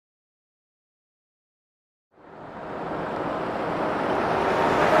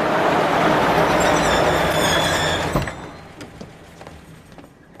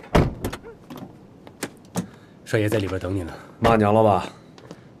帅爷在里边等你呢。骂娘了吧？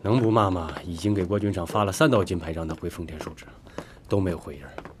能不骂吗？已经给郭军长发了3道金牌，让他回丰田述职，都没有回音。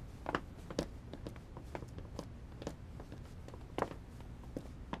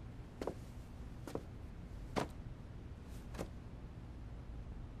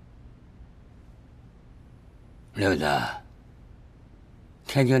六子，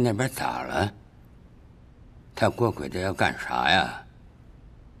天津那边咋了？他过轨的要干啥呀？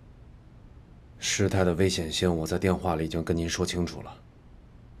事态的危险性，我在电话里已经跟您说清楚了，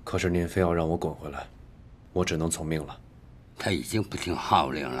可是您非要让我滚回来，我只能从命了。他已经不听号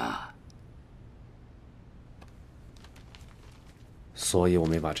令了，所以我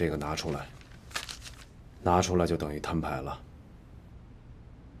没把这个拿出来，拿出来就等于摊牌了。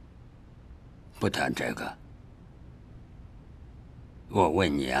不谈这个。我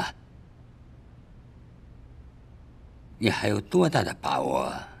问你啊，你还有多大的把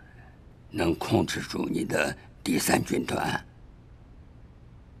握能控制住你的第3军团？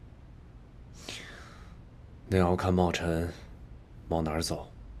那要看茂臣往哪儿走，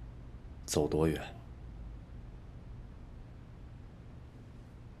走多远。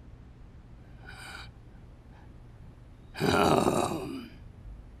哦，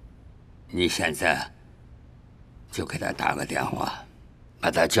你现在就给他打个电话，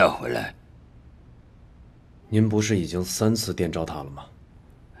把他叫回来。您不是已经3次电召他了吗？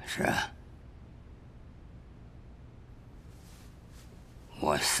是啊，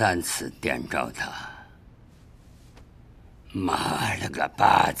我3次电召他。妈了个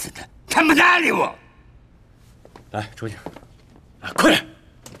巴子的，他不搭理我！来，出去！啊，快点！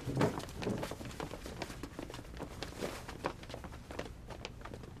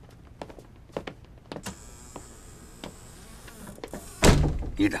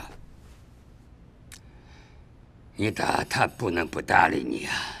你打他不能不搭理你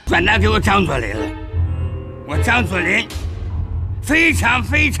啊！转达给我张作霖了，我张作霖非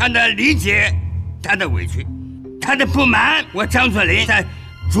常的理解他的委屈，他的不满，我张作霖在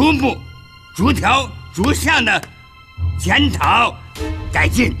逐步、逐条、逐项的检讨、改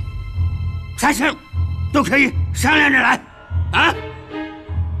进，啥事都可以商量着来，啊！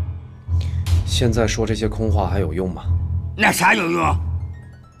现在说这些空话还有用吗？那啥有用？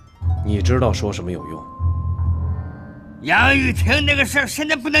你知道说什么有用？杨玉婷那个事儿现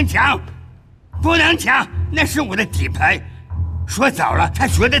在不能讲，不能讲，那是我的底牌。说早了，他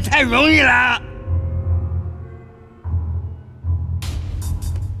觉得太容易了。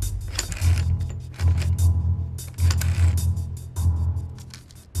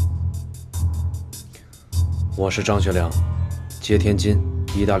我是张学良，接天津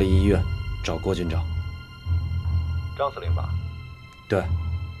意大利医院找郭军长。张司令吧？对，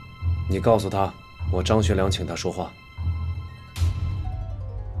你告诉他，我张学良请他说话。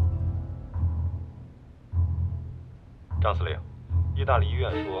张司令，意大利医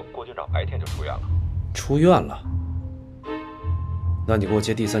院说郭军长白天就出院了。出院了？那你给我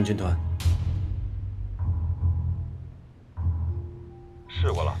接第3军团。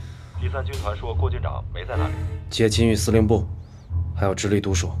试过了，第3军团说郭军长没在那里。接勤务司令部，还有直隶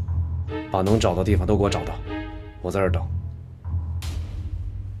督署，把能找到地方都给我找到，我在这儿等。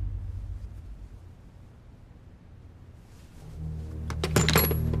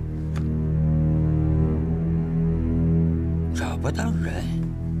找不到人，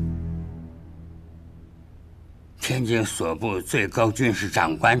天津所部最高军事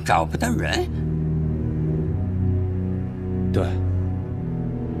长官找不到人。对，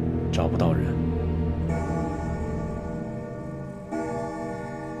找不到人。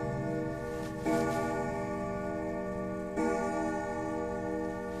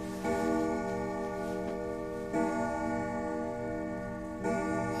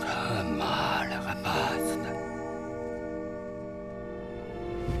他妈了个巴子的！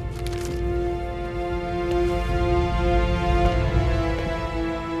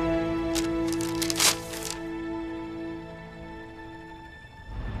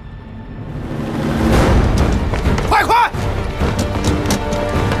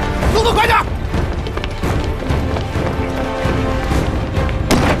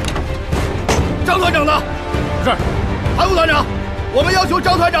我们要求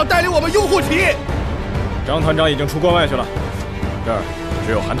张团长带领我们拥护起义。张团长已经出关外去了，这儿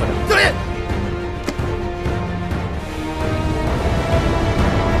只有韩团长。司令，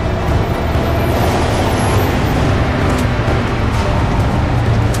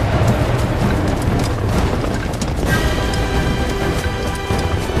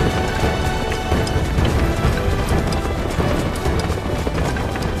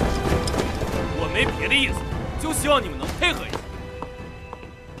我没别的意思，就希望你们能配合一下。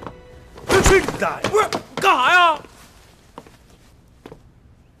去你大爷！不是干啥呀？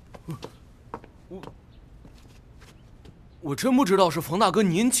我真不知道是冯大哥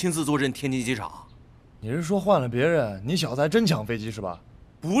您亲自坐镇天津机场。你是说换了别人，你小子还真抢飞机是吧？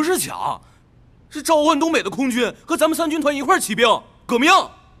不是抢，是召唤东北的空军和咱们3军团一块起兵革命。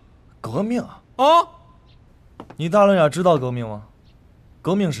革命啊！你大冷眼知道革命吗？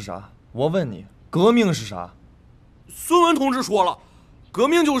革命是啥？我问你，革命是啥？孙文同志说了，革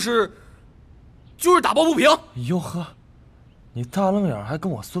命就是打抱不平。哟呵，你大冷眼还跟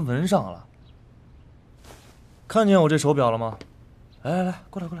我孙文上了。看见我这手表了吗？来，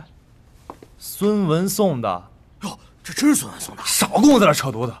过来。孙文送的。哟，这真是孙文送的？少跟我在这扯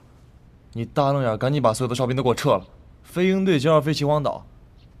犊子！你大冷眼，赶紧把所有的哨兵都给我撤了。飞鹰队就要飞秦皇岛，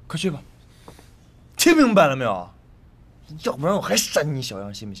快去吧。听明白了没有？要不然我还扇你小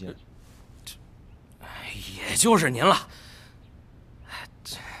样，信不信？也就是您了。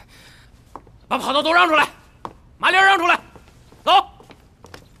把跑道都让出来，马铃让出来，走。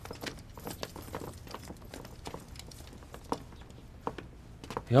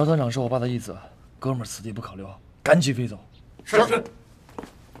姚团长是我爸的义子，哥们儿此地不可留，赶紧飞走。是。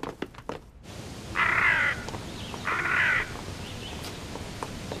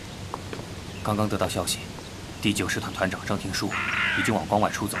刚刚得到消息，第9师团团长张廷书已经往关外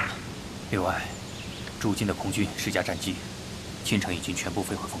出走了。另外，驻京的空军10架战机，清晨已经全部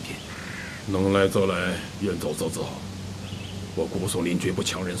飞回丰田。能来则来，愿走则走。我姑松林绝不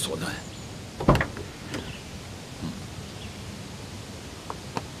强人所难。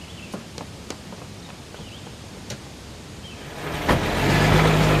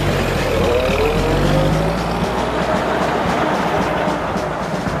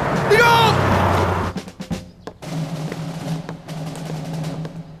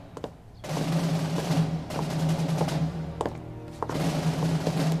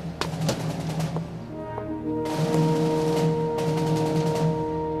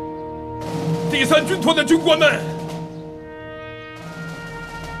第3军团的军官们，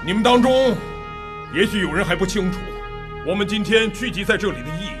你们当中也许有人还不清楚，我们今天聚集在这里的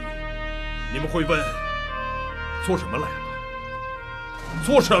意义。你们会问，做什么来了？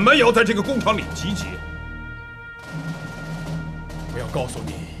做什么也要在这个工厂里集结？我要告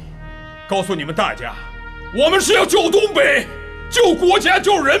诉你们大家，我们是要救东北、救国家、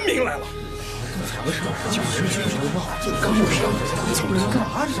救人民来了。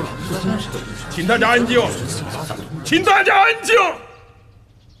请大家安静，请大家安静。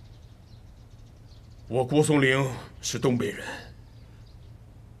我郭松龄是东北人，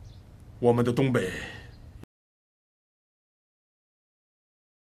我们的东北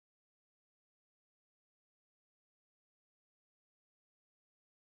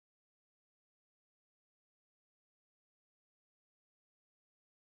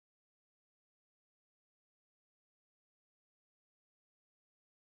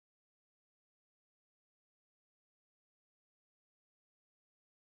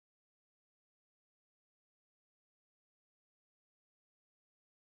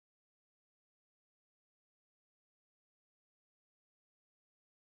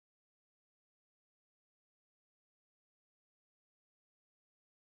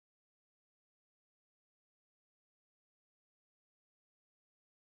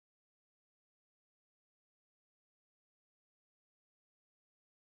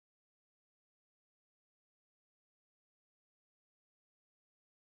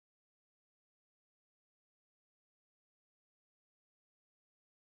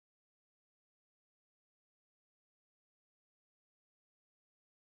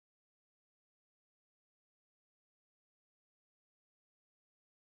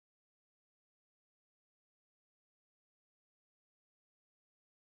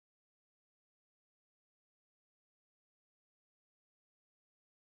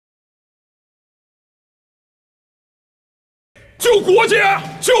救国家、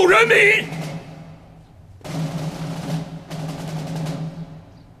救人民。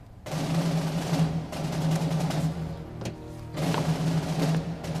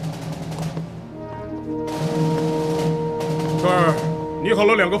这儿拟好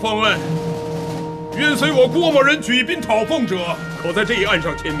了2个方案，愿随我郭某人举兵讨奉者，可在这一案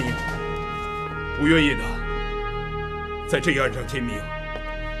上签名；不愿意的，在这一案上签名。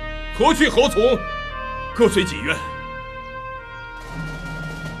何去何从，各随己愿。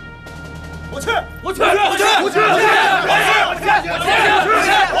我去！还有我也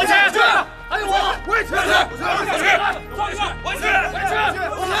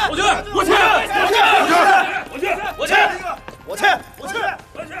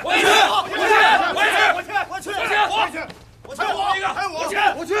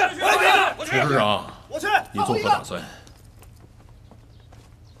去！厨师长，你作何打算？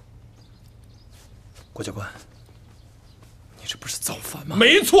郭教官，这不是造反吗？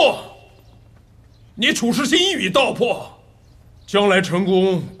没错，你处事心一语道破，将来成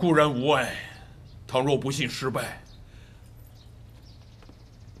功固然无碍，倘若不幸失败，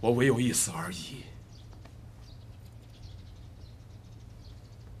我唯有一死而已。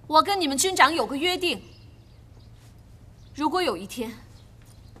我跟你们军长有个约定，如果有一天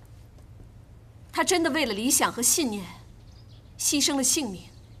他真的为了理想和信念牺牲了性命，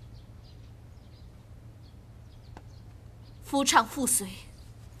夫唱妇随，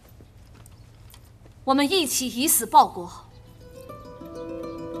我们一起以死报国。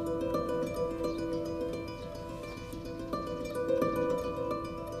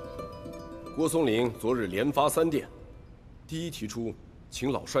郭松龄昨日连发3电，第一提出请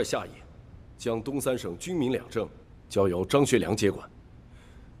老帅下野，将东3省军民2政交由张学良接管。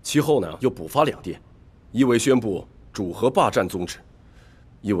其后呢，又补发2电，一为宣布主和霸占宗旨，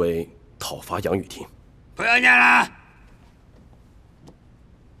一为讨伐杨雨婷。不要念了。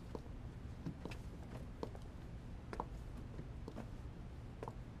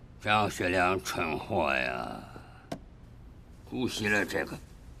张学良蠢货呀，姑息了这个。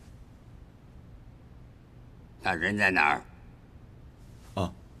他人在哪儿？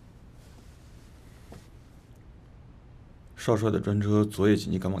啊，少帅的专车昨夜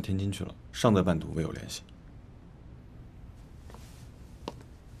紧急赶往天津去了，尚在半途，未有联系。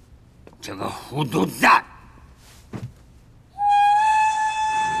这个糊涂蛋！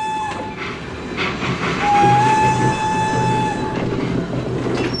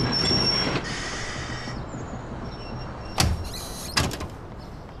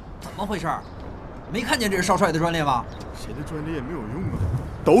怎么回事？没看见这是少帅的专列吗？谁的专列也没有用啊，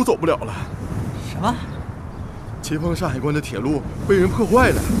都走不了了。什么？前方山海关的铁路被人破坏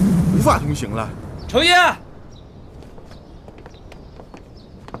了，无法通行了。程爷，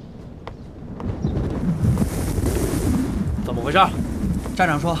怎么回事？站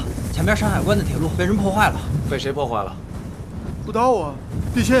长说，前边山海关的铁路被人破坏了。被谁破坏了？不知道啊，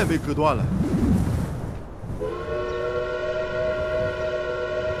电线也被割断了。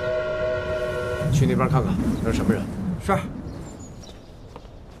去那边看看，那是什么人？是。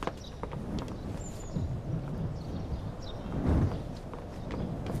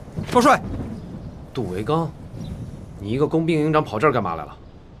少帅，杜维刚，你一个工兵营长跑这儿干嘛来了？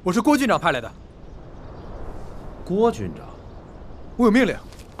我是郭军长派来的。郭军长，我有命令。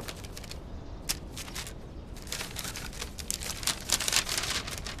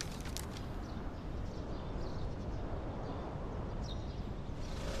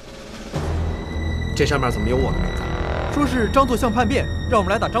这上面怎么有我的名字？说是张作相叛变，让我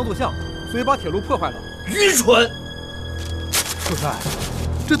们来打张作相，所以把铁路破坏了。愚蠢！少帅，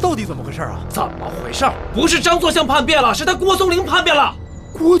这到底怎么回事啊？怎么回事？不是张作相叛变了，是他郭松龄叛变了。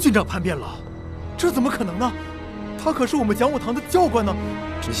郭军长叛变了？这怎么可能呢？他可是我们讲武堂的教官呢。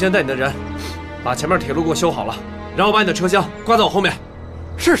你先带你的人，把前面铁路给我修好了，然后把你的车厢挂在我后面。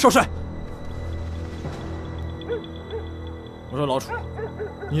是，少帅。我说老楚，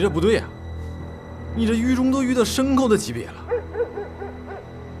你这不对呀。你这愚忠都愚到牲口的级别了，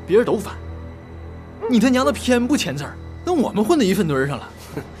别人都反，你他娘的偏不签字儿，跟我们混到一份堆上了，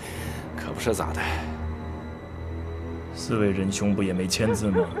可不是咋的。4位仁兄不也没签字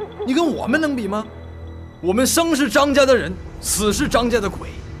吗？你跟我们能比吗？我们生是张家的人，死是张家的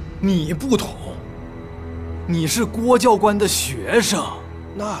鬼。你不同，你是郭教官的学生。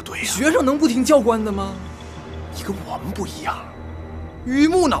那对呀，学生能不听教官的吗？你跟我们不一样，榆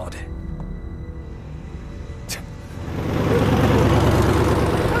木脑袋。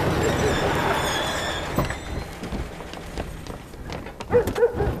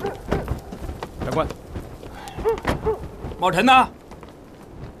长官，茂臣呢？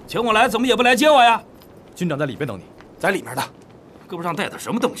请我来，怎么也不来接我呀？军长在里边等你，在里面的，胳膊上带的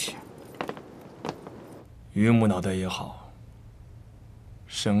什么东西？榆木脑袋也好，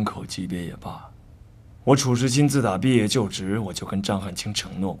牲口级别也罢，我楚世清自打毕业就职，我就跟张汉卿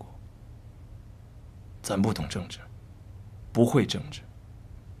承诺过，咱不懂政治，不会政治，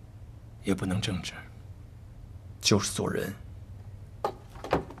也不能政治，就是做人。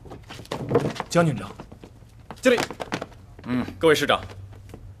江军长，经理，各位师长，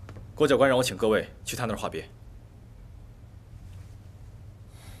郭教官让我请各位去他那儿话别。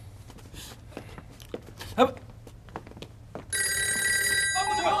哎，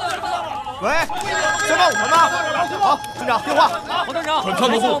喂，交办我们吗？好，军长电话。黄队长，看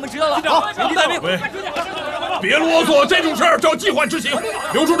我们知道了。好，原地待命。喂，别啰嗦，这种事儿照计划执行。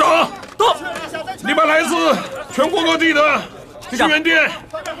刘处长，到。你把来自全国各地的支援店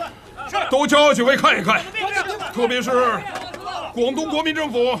都叫几位看一看，特别是广东国民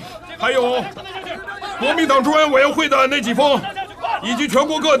政府，还有国民党中央委员会的那几封，以及全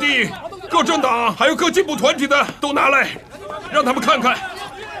国各地各政党还有各进步团体的都拿来，让他们看看。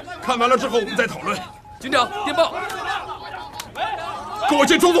看完了之后我们再讨论。警长，电报。给我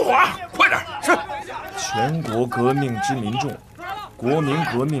见周宗华，快点！是。全国革命之民众，国民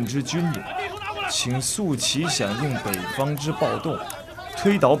革命之军人，请速起响应北方之暴动，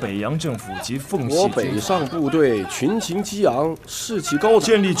推倒北洋政府及奉系我北上部队群情激昂，士气高涨，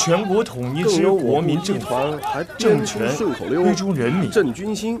建立全国统一之国民政团，还政权顺口溜，归诸人民，振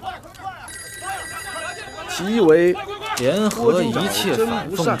军心。其一为联合一切反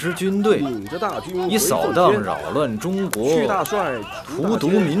奉之军队，以扫荡扰乱中国、荼毒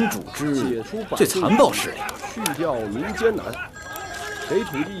民主之最残暴势力，去掉民艰难，给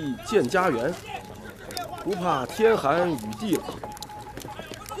土地建家园，不怕天寒雨地冷，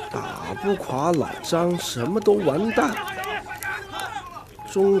打不垮老张，什么都完蛋。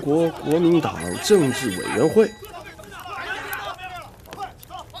中国国民党政治委员会，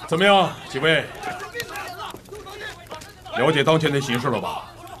怎么样，几位？了解当前的形势了吧？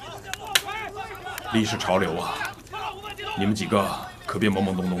历史潮流啊，你们几个可别懵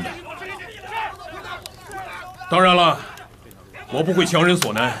懵懂懂的。当然了，我不会强人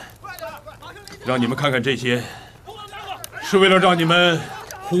所难，让你们看看这些，是为了让你们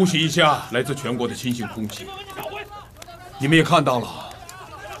呼吸一下来自全国的新鲜空气。你们也看到了，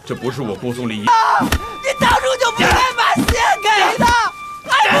这不是我郭松龄。你当初就不该把血给他，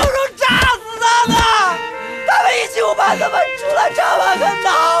还不如炸死他呢！他们一起把他们出了这么个孬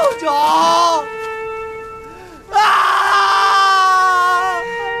种啊！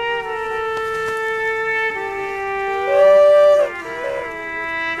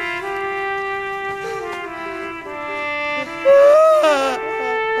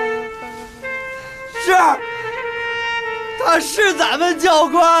是，他是咱们教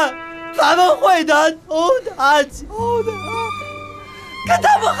官，咱们会的从他教的。可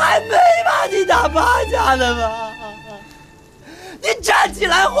他们还没把你打趴下呢吗？你站起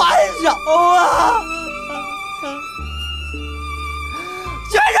来还手啊！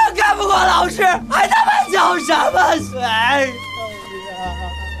学生干不过老师，还他妈叫什么学生啊？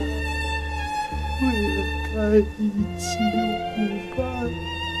为了一起舞伴，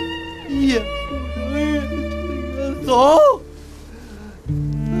也不能认这个怂。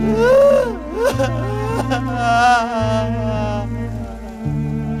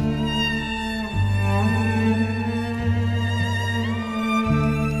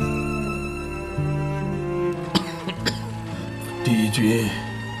第一军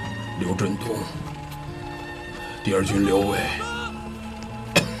刘振东，第二军刘伟，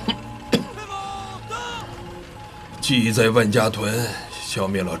既已在万家屯消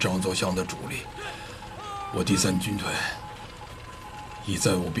灭了张作相的主力，我第三军团已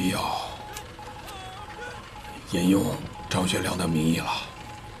再无必要沿用张学良的名义了。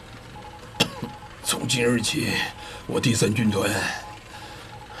从今日起，我第三军团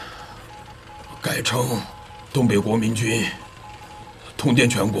改称东北国民军，通电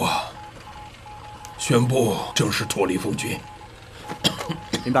全国，宣布正式脱离奉军。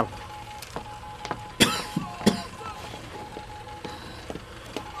明白了。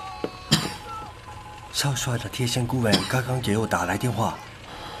少帅的贴身顾问刚刚给我打来电话，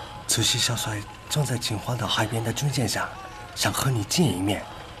此时少帅正在秦皇岛海边的军舰上，想和你见一面。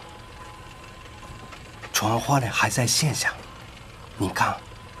传话的还在线上，你看。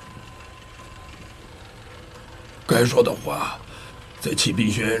该说的话，在启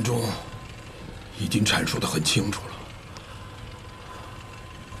禀宣言中已经阐述得很清楚了，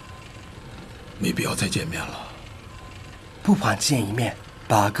没必要再见面了。不妨见一面，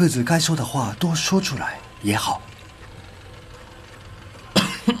把各自该说的话都说出来也好。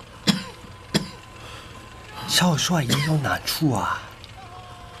少帅也有难处啊。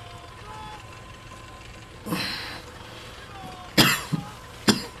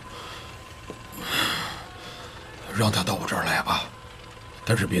让他到我这儿来吧，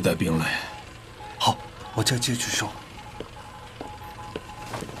但是别带兵来。好，我这就去说。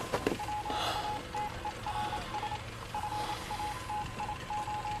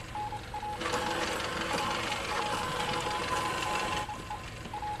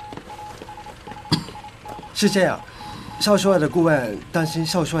是这样，少帅的顾问担心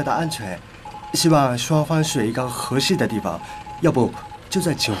少帅的安全，希望双方选一个合适的地方，要不就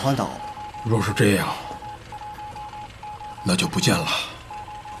在秦皇岛。若是这样，那就不见了。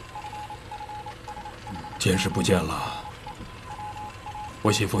既然是不见了，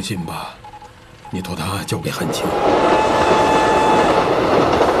我写封信吧，你托他交给汉卿。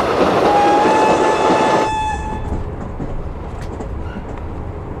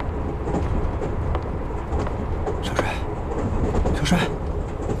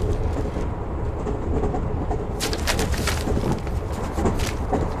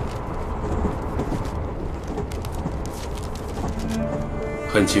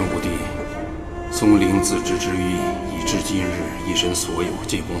汉秦武帝松陵自治之狱，以至今日，一身所有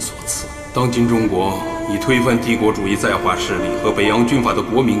皆公所赐。当今中国以推翻帝国主义在华势力和北洋军阀的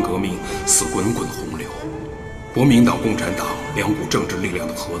国民革命似滚滚洪流，国民党、共产党两股政治力量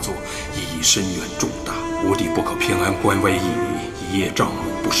的合作意义深远重大。武帝不可偏安官威一隅，一叶障目，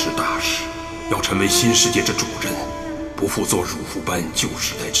不识大事。要成为新世界之主人，不复做儒父般旧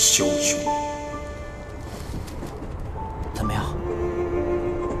时代之枭雄。怎么样？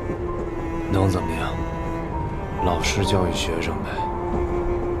能怎么样？老师教育学生呗。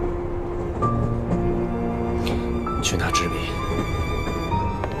去拿纸笔。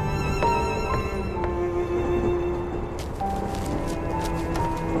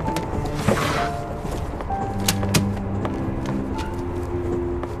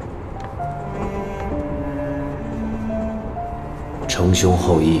承兄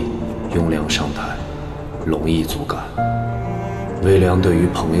后义，雍凉上台，隆义足感。微良对于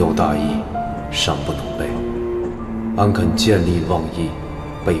朋友大义，尚不能备，安肯见利忘义，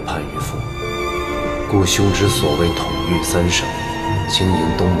背叛于父？故兄之所谓统御三省，经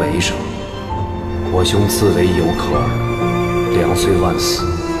营东北省，我兄自为有可耳。良虽万死，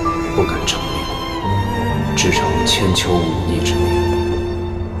不敢成立，至成千秋忤逆之命。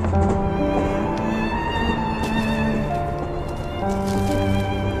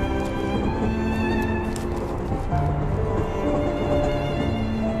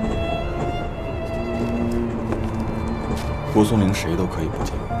郭松龄谁都可以不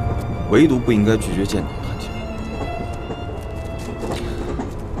见，唯独不应该拒绝见你，汉卿。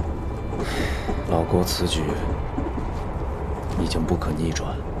老郭此举已经不可逆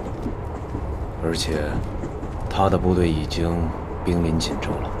转，而且他的部队已经兵临锦州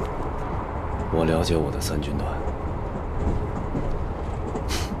了。我了解我的三军团，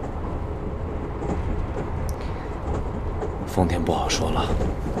奉天不好说了。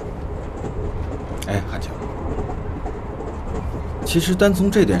哎，汉卿。其实单从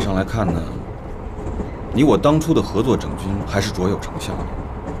这点上来看呢，你我当初的合作整军还是卓有成效的，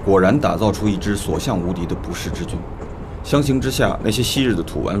果然打造出一支所向无敌的不世之军。相形之下，那些昔日的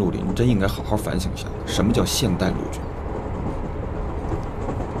土顽绿林真应该好好反省一下，什么叫现代陆军。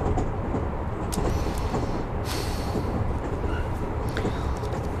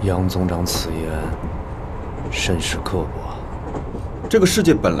杨总长此言甚是刻薄。这个世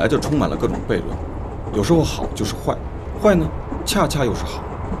界本来就充满了各种悖论，有时候好就是坏，坏呢恰恰又是好。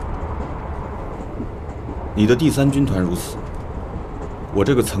你的第三军团如此，我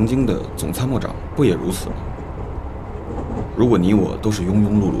这个曾经的总参谋长不也如此吗？如果你我都是庸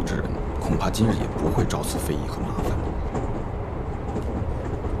庸碌碌之人，恐怕今日也不会招此非议和麻烦。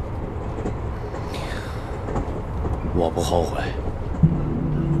我不后悔。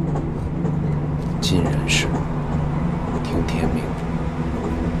尽人事，听天命。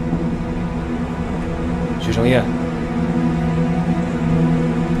徐承业。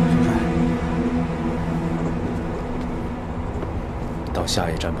到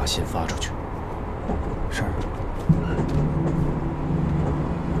下一站把信发出去。是。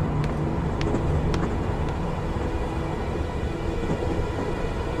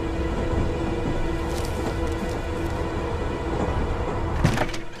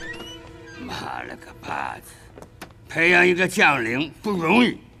妈了个巴子！培养一个将领不容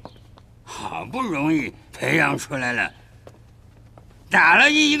易，好不容易培养出来了，打了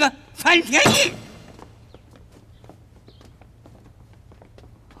一个翻天翼。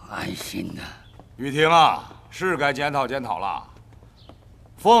安心呐！玉婷啊，是该检讨检讨了。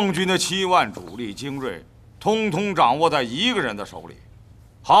奉军的7万主力精锐，通通掌握在一个人的手里，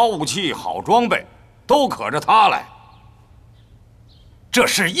好武器、好装备，都可着他来。这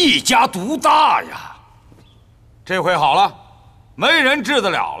是一家独大呀！这回好了，没人治得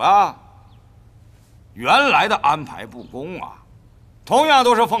了了。原来的安排不公啊，同样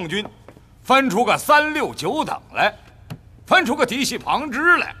都是奉军，分出个3、6、9等来，分出个嫡系旁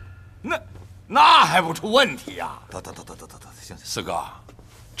支来。那还不出问题呀？得，行，四哥，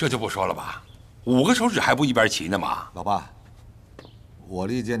这就不说了吧。5个手指还不一边齐呢吗？老爸，我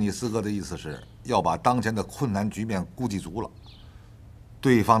理解你四哥的意思是要把当前的困难局面估计足了。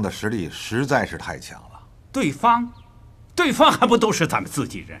对方的实力实在是太强了。对方还不都是咱们自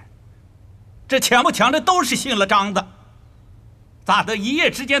己人？这强不强的都是姓了张的，咋的一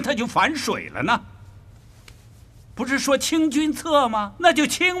夜之间他就反水了呢？不是说清君侧吗？那就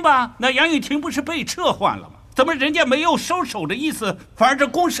清吧。那杨玉婷不是被撤换了吗？怎么人家没有收手的意思，反而这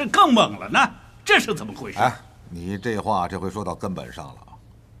攻势更猛了呢？这是怎么回事？哎，你这话这回说到根本上了，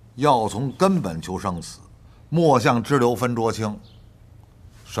要从根本求生死，莫向支流分浊清。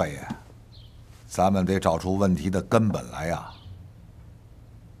帅爷，咱们得找出问题的根本来呀。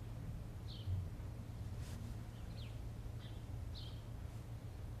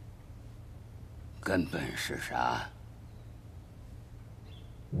根本是啥？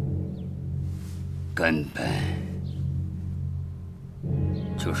根本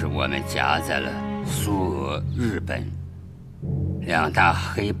就是我们夹在了苏俄、日本两大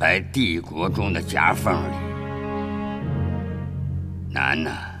黑白帝国中的夹缝里。难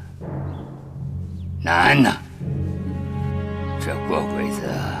呐，难呐！这过鬼子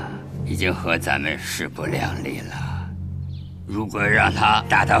已经和咱们势不两立了。如果让他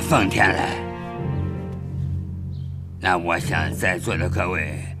打到奉天来，那我想在座的各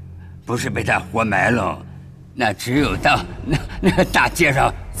位，不是被他活埋了，那只有到那个大街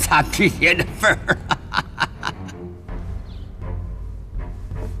上擦皮鞋的份儿。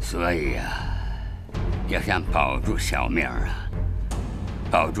所以啊，要想保住小命啊，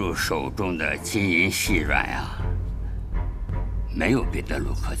保住手中的金银细软啊，没有别的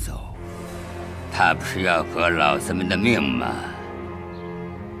路可走。他不是要革老子们的命吗？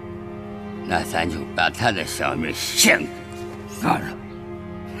那咱就把他的小命献给他了。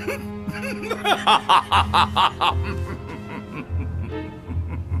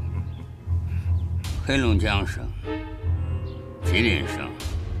黑龙江省、吉林省，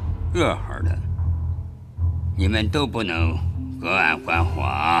任何的，你们都不能隔岸观火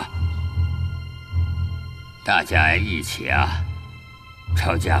啊！大家一起啊，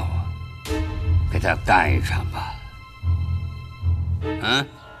抄家伙，给他干一场吧！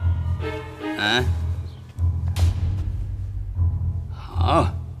好，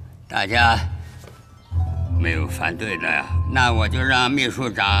大家没有反对的，那我就让秘书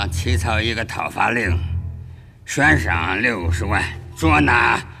长起草一个讨伐令，悬赏60万，捉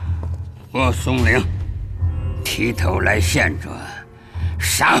拿郭松龄，提头来献者，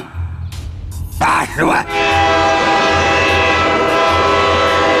赏80万。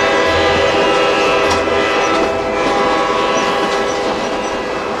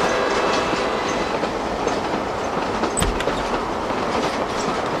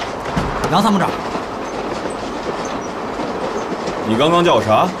杨参谋长，你刚刚叫我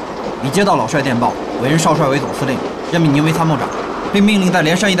啥？已接到老帅电报，委任少帅为总司令，任命您为参谋长，并命令在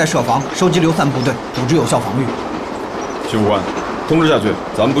连山一带设防，收集流散部队，组织有效防御。徐副官，通知下去，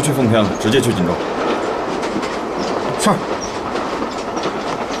咱们不去奉天了，直接去锦州。是。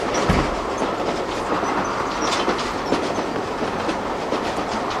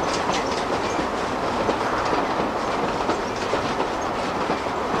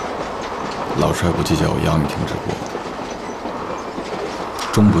老帅不计较我杨雨婷之过，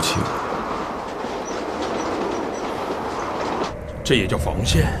中不起我。这也叫防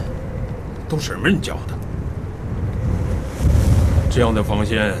线？都什么人教的？这样的防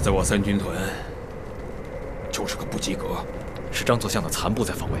线，在我3军团就是个不及格。是张左相的残部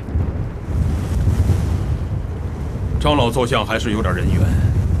在防卫。张老座相还是有点人缘，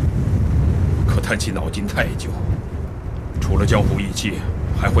可叹其脑筋太旧，除了江湖义气，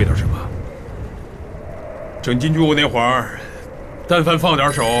还会点什么？整进军务那会儿，但凡放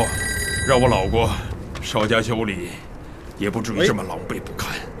点手，让我老国稍加修理，也不至于这么狼狈不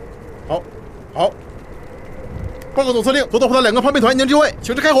堪。好，报告总司令，左道炮台2个炮兵团已经就位，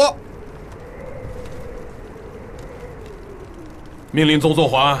请示开火。命令邹作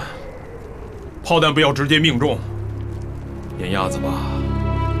华，炮弹不要直接命中，碾压子吧，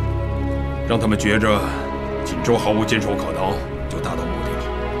让他们觉着锦州毫无坚守可能，就达到目的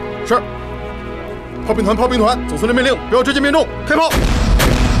了。是。炮兵团，总司令命令，不要直接命中，开炮！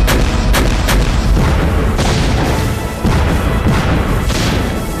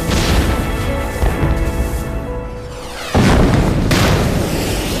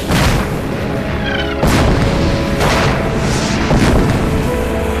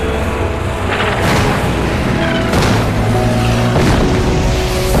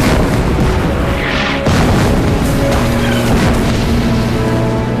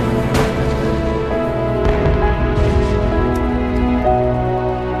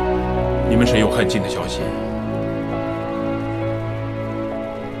汉进的消息，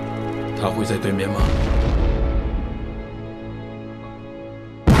他会在对面吗？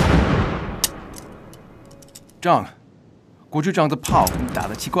仗，国军这样的炮打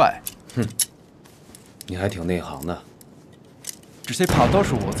得奇怪。哼，你还挺内行的。这些炮都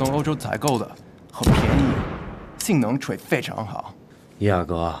是我从欧洲采购的，很便宜，性能却非常好。亚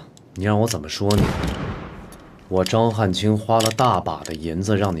哥，你让我怎么说你？我张汉卿花了大把的银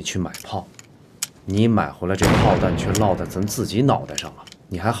子让你去买炮。你买回来这炮弹却落在咱自己脑袋上了，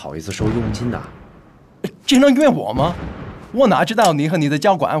你还好意思收佣金啊？这能怨我吗？我哪知道你和你的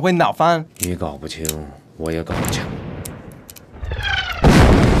教官会闹翻？你搞不清，我也搞不清。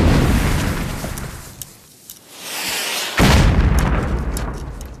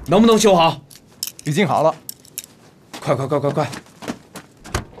能不能修好？已经好了，快！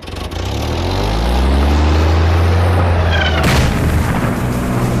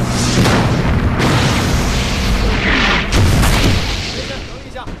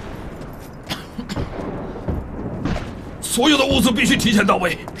所有的物资必须提前到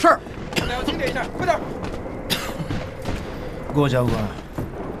位。是。大家清点一下，快点。郭教官，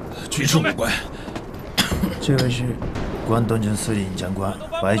举事无关。这位是关东军司令长官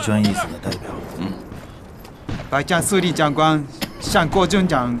白川义子的代表。白川司令长官向郭军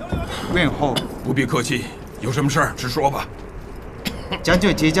长问候。不必客气，有什么事儿直说吧。将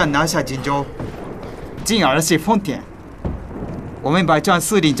军即将拿下荆州，进而是丰田。我们白川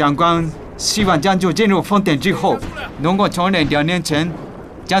司令长官希望将军进入丰田之后，能够承认2年前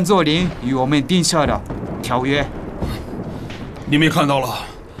江作霖与我们定下的条约。你们也看到了，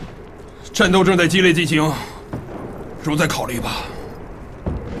战斗正在激烈进行，容再考虑吧。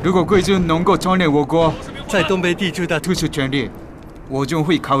如果贵军能够承认我国在东北地区的特殊权利，我军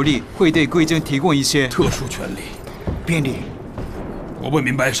会考虑会对贵军提供一些特殊权利便利。我不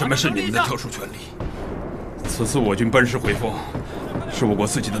明白什么是你们的特殊权利。此次我军班师回丰，是我国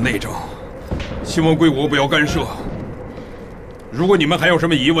自己的内政，希望贵国不要干涉。如果你们还有什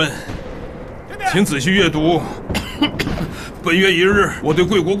么疑问，请仔细阅读本月1日我对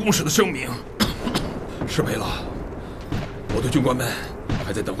贵国公使的声明。失陪了，我的军官们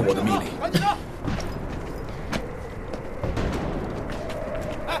还在等候我的命令。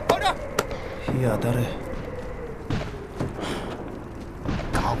いや誰？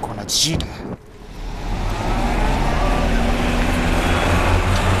搞过了鸡的。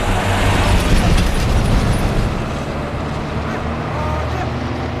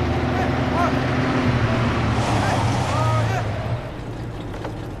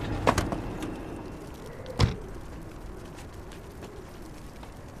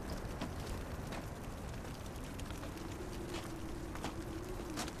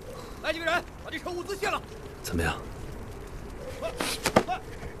来几个人，把这车物资卸了。怎么样？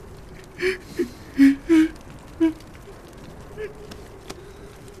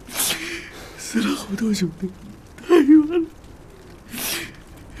死了好多兄弟，太冤了，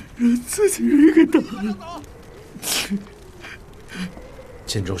让自己人给打了。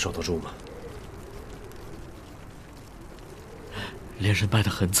荆州守得住吗？连人败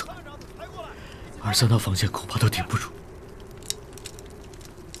得很惨，2、3道防线恐怕都顶不住。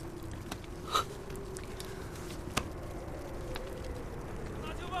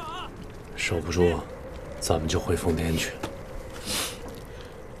守不住，咱们就回丰田去。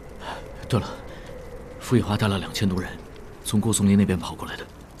对了，傅以华带了2000多人，从郭松林那边跑过来的，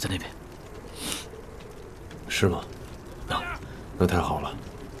在那边。是吗？那太好了，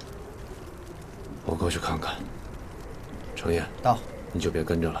我过去看看。程烨，到，你就别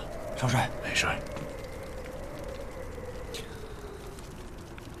跟着了。少帅，没事儿。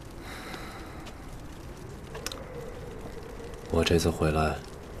我这次回来，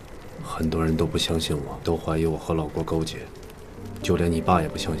很多人都不相信我，都怀疑我和老郭勾结，就连你爸也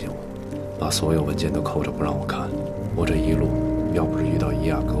不相信我，把所有文件都扣着不让我看。我这一路要不是遇到伊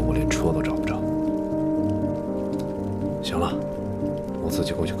亚哥，我连车都找不着。行了，我自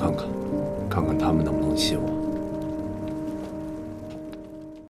己过去看看，看看他们能不能信我。